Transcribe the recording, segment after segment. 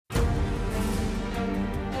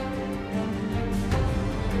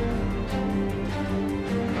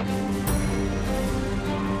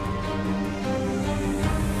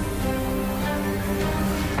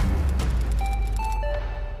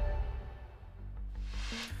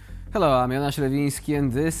Hello, I'm Jonasz Lewiński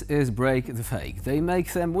and this is Break the Fake. They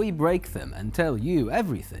make them, we break them and tell you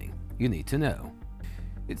everything you need to know.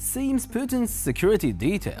 It seems Putin's security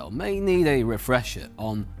detail may need a refresher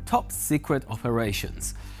on top-secret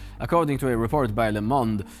operations. According to a report by Le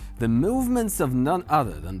Monde, the movements of none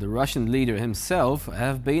other than the Russian leader himself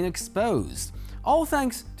have been exposed. All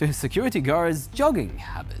thanks to his security guards' jogging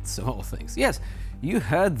habits, of all things. Yes, you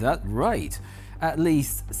heard that right. At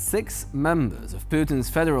least 6 members of Putin's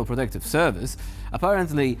Federal Protective Service,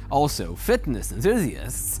 apparently also fitness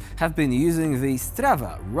enthusiasts, have been using the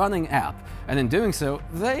Strava running app, and in doing so,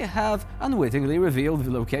 they have unwittingly revealed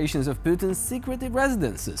the locations of Putin's secretive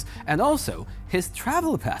residences and also his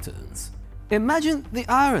travel patterns. Imagine the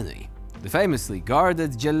irony. The famously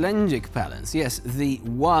guarded Jelenjik Palace, yes, the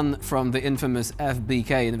one from the infamous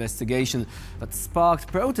FBK investigation that sparked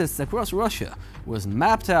protests across Russia, was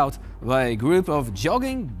mapped out by a group of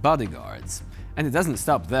jogging bodyguards. And it doesn't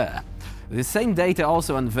stop there. The same data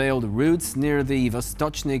also unveiled routes near the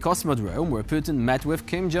Vostochny Cosmodrome where Putin met with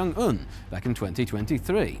Kim Jong-un back in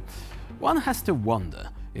 2023. One has to wonder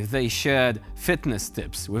if they shared fitness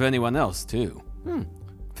tips with anyone else too.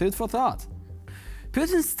 Food for thought.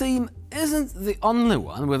 Putin's team isn't the only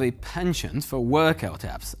one with a penchant for workout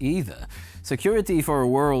apps either. Security for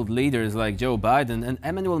world leaders like Joe Biden and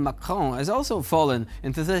Emmanuel Macron has also fallen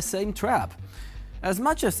into the same trap. As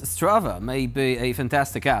much as Strava may be a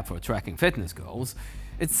fantastic app for tracking fitness goals,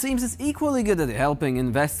 it seems it's equally good at helping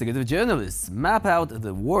investigative journalists map out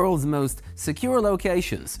the world's most secure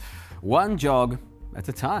locations, one jog at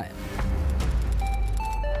a time.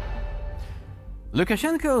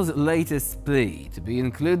 Lukashenko's latest plea to be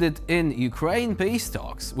included in Ukraine peace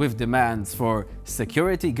talks with demands for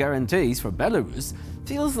security guarantees for Belarus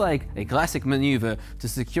feels like a classic maneuver to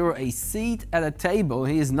secure a seat at a table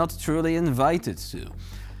he is not truly invited to.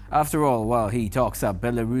 After all, while he talks up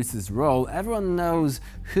Belarus's role, everyone knows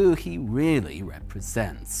who he really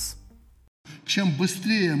represents. Чем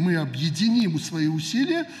быстрее мы объединим свои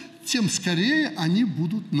усилия, тем скорее они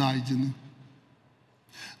будут найдены.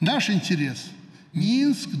 Наш интерес –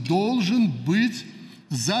 Минск должен быть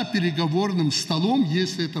за переговорным столом,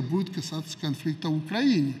 если это будет касаться конфликта в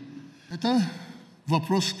Украине. Это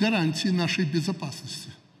вопрос гарантии нашей безопасности.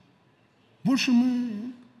 Больше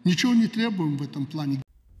мы ничего не требуем в этом плане.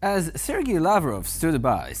 As Sergei Lavrov stood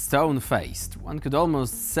by, stone-faced, one could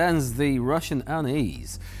almost sense the Russian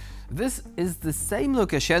unease. This is the same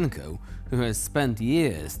Lukashenko who has spent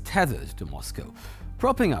years tethered to Moscow,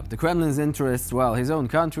 propping up the Kremlin's interests while his own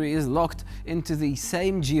country is locked into the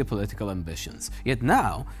same geopolitical ambitions. Yet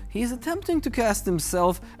now, he is attempting to cast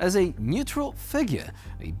himself as a neutral figure,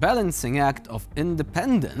 a balancing act of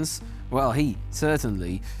independence, while he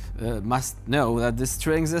certainly must know that the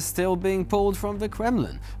strings are still being pulled from the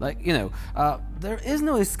Kremlin. There is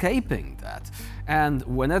no escaping that. And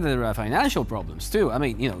whenever there are financial problems too,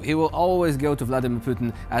 he will always go to Vladimir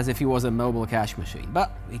Putin as if he was a mobile cash machine.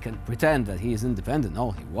 But he can pretend that he is independent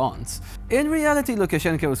all he wants. In reality,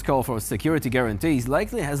 Lukashenko's call for security guarantees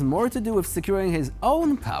likely has more to do with securing his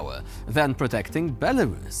own power than protecting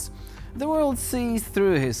Belarus. The world sees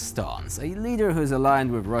through his stance, a leader who is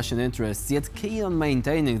aligned with Russian interests, yet keen on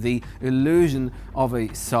maintaining the illusion of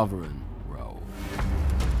a sovereign role.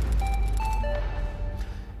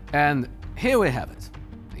 And here we have it,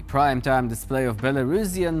 a prime-time display of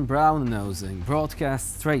Belarusian brown-nosing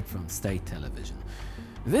broadcast straight from state television.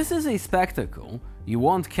 This is a spectacle you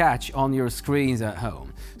won't catch on your screens at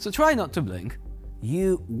home, so try not to blink.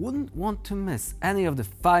 You wouldn't want to miss any of the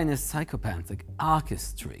finest psychopathic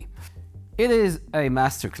artistry. It is a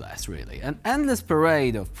masterclass, really, an endless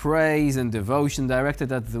parade of praise and devotion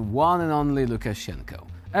directed at the one and only Lukashenko.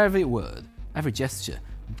 Every word, every gesture,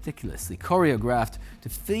 meticulously choreographed to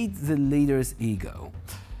feed the leader's ego.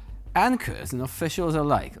 Anchors and officials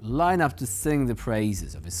alike line up to sing the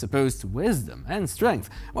praises of his supposed wisdom and strength,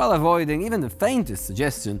 while avoiding even the faintest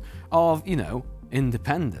suggestion of,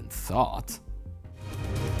 independent thought.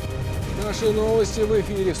 Наши новости в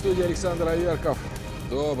эфире, в студии Александр Аверков.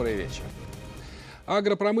 Добрый вечер.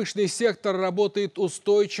 Агропромышленный сектор работает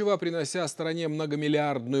устойчиво, принося стране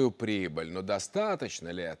многомиллиардную прибыль. Но достаточно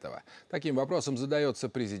ли этого? Таким вопросом задается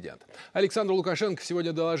президент. Александру Лукашенко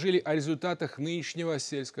сегодня доложили о результатах нынешнего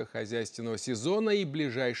сельскохозяйственного сезона и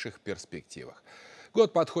ближайших перспективах.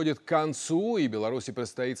 Год подходит к концу, и Беларуси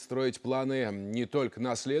предстоит строить планы не только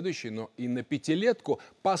на следующий, но и на пятилетку.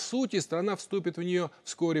 По сути, страна вступит в нее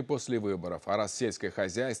вскоре после выборов. А раз сельское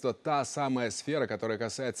хозяйство – та самая сфера, которая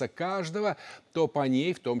касается каждого, то по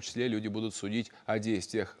ней в том числе люди будут судить о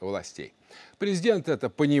действиях властей. Президент это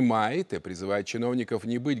понимает и призывает чиновников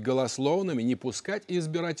не быть голословными, не пускать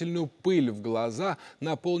избирательную пыль в глаза,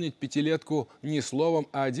 наполнить пятилетку не словом,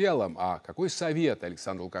 а делом. А какой совет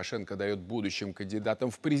Александр Лукашенко дает будущим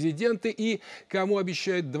кандидатам в президенты и кому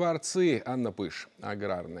обещает дворцы? Анна Пыш,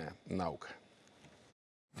 аграрная наука.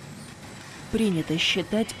 Принято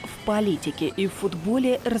считать, в политике и в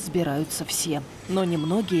футболе разбираются все. Но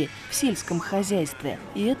немногие в сельском хозяйстве.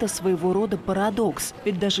 И это своего рода парадокс.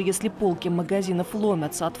 Ведь даже если полки магазинов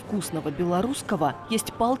ломятся от вкусного белорусского,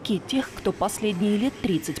 есть полки тех, кто последние лет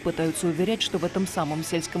 30 пытаются уверять, что в этом самом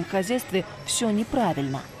сельском хозяйстве все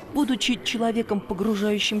неправильно. Будучи человеком,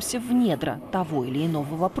 погружающимся в недра того или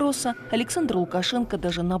иного вопроса, Александр Лукашенко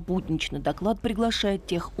даже на будничный доклад приглашает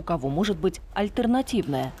тех, у кого может быть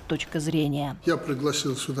альтернативная точка зрения. Я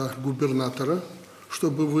пригласил сюда губернатора,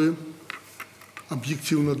 чтобы вы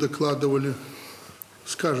объективно докладывали,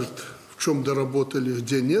 скажет, в чем доработали,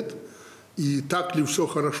 где нет, и так ли все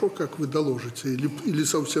хорошо, как вы доложите, или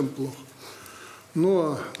совсем плохо.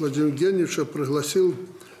 Но Владимира Евгеньевича пригласил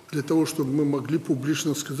для того, чтобы мы могли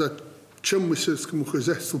публично сказать, чем мы сельскому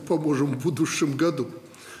хозяйству поможем в будущем году.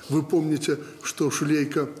 Вы помните, что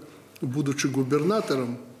Шулейко, будучи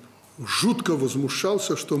губернатором, жутко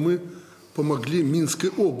возмущался, что мы помогли Минской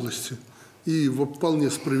области. И вполне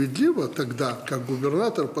справедливо тогда, как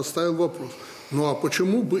губернатор, поставил вопрос. Ну а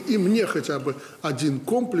почему бы и мне хотя бы один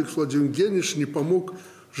комплекс Владимир Евгеньевич не помог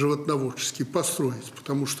животноводческий построить,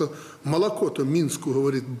 потому что молоко-то Минску,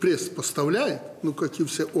 говорит, Брест поставляет, ну, как и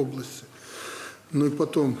все области. Ну и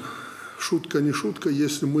потом, шутка не шутка,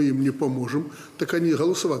 если мы им не поможем, так они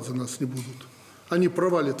голосовать за нас не будут. Они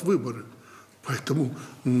провалят выборы. Поэтому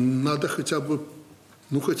надо хотя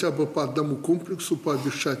бы по одному комплексу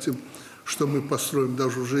пообещать им, что мы построим.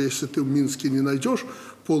 Даже уже если ты в Минске не найдешь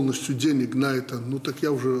полностью денег на это, ну так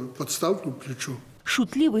я уже подставлю плечо.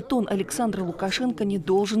 Шутливый тон Александра Лукашенко не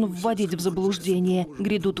должен вводить в заблуждение.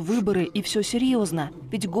 Грядут выборы, и все серьезно.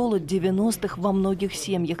 Ведь голод 90-х во многих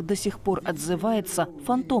семьях до сих пор отзывается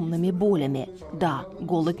фантомными болями. Да,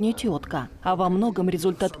 голод не тетка, а во многом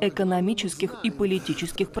результат экономических и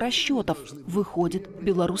политических просчетов. Выходит,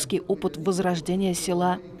 белорусский опыт возрождения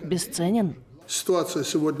села бесценен. Ситуация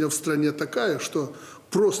сегодня в стране такая, что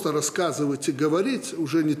просто рассказывать и говорить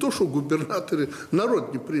уже не то, что губернаторы,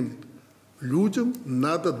 народ не примет. Людям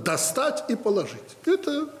надо достать и положить.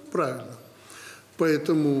 Это правильно.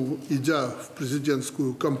 Поэтому, идя в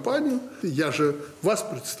президентскую кампанию, я же вас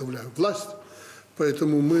представляю, власть,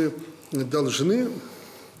 поэтому мы должны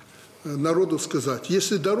народу сказать,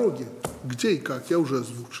 если дороги, где и как, я уже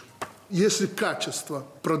озвучил. Если качество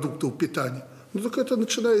продуктов питания, ну так это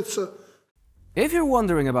начинается... If you're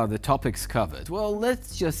wondering about the topics covered, well,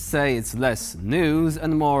 let's just say it's less news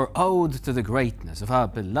and more ode to the greatness of our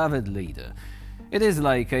beloved leader. It is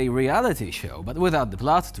like a reality show, but without the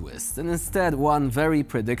plot twists, and instead one very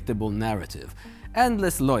predictable narrative.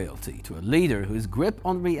 Endless loyalty to a leader whose grip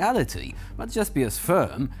on reality must just be as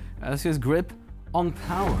firm as his grip on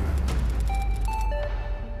power.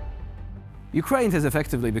 Ukraine has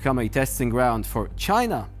effectively become a testing ground for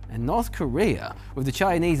China and North Korea, with the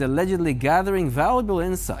Chinese allegedly gathering valuable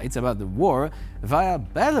insights about the war via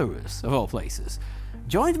Belarus, of all places.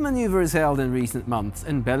 Joint maneuvers held in recent months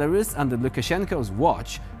in Belarus under Lukashenko's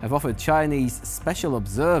watch have offered Chinese special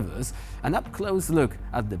observers an up-close look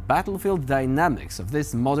at the battlefield dynamics of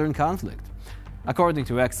this modern conflict. According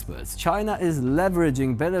to experts, China is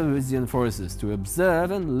leveraging Belarusian forces to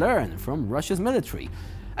observe and learn from Russia's military,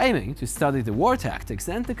 aiming to study the war tactics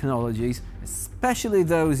and technologies, especially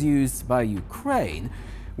those used by Ukraine,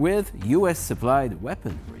 with US-supplied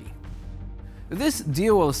weaponry. This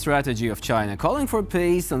dual strategy of China, calling for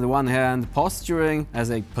peace on the one hand, posturing as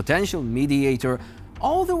a potential mediator,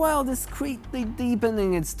 all the while discreetly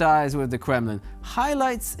deepening its ties with the Kremlin,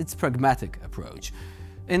 highlights its pragmatic approach.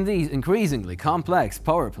 In these increasingly complex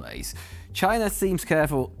power plays, China seems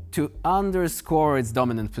careful to underscore its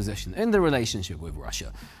dominant position in the relationship with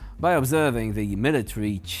Russia by observing the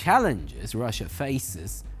military challenges Russia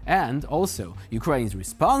faces and also Ukraine's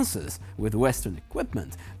responses with Western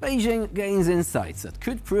equipment. Beijing gains insights that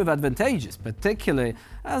could prove advantageous, particularly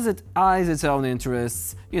as it eyes its own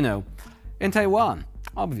interests, in Taiwan,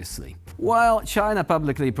 obviously. While China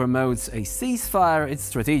publicly promotes a ceasefire, its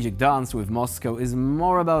strategic dance with Moscow is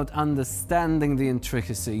more about understanding the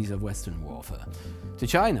intricacies of Western warfare. To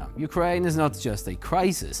China, Ukraine is not just a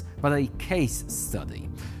crisis, but a case study,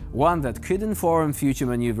 one that could inform future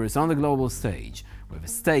maneuvers on the global stage, where the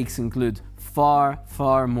stakes include far,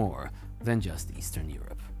 far more than just Eastern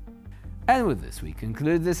Europe. And with this, we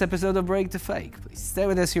conclude this episode of Break the Fake. Please stay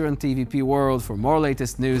with us here on TVP World for more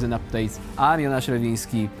latest news and updates. I'm Jonasz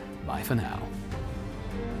Lewiński. Bye for now.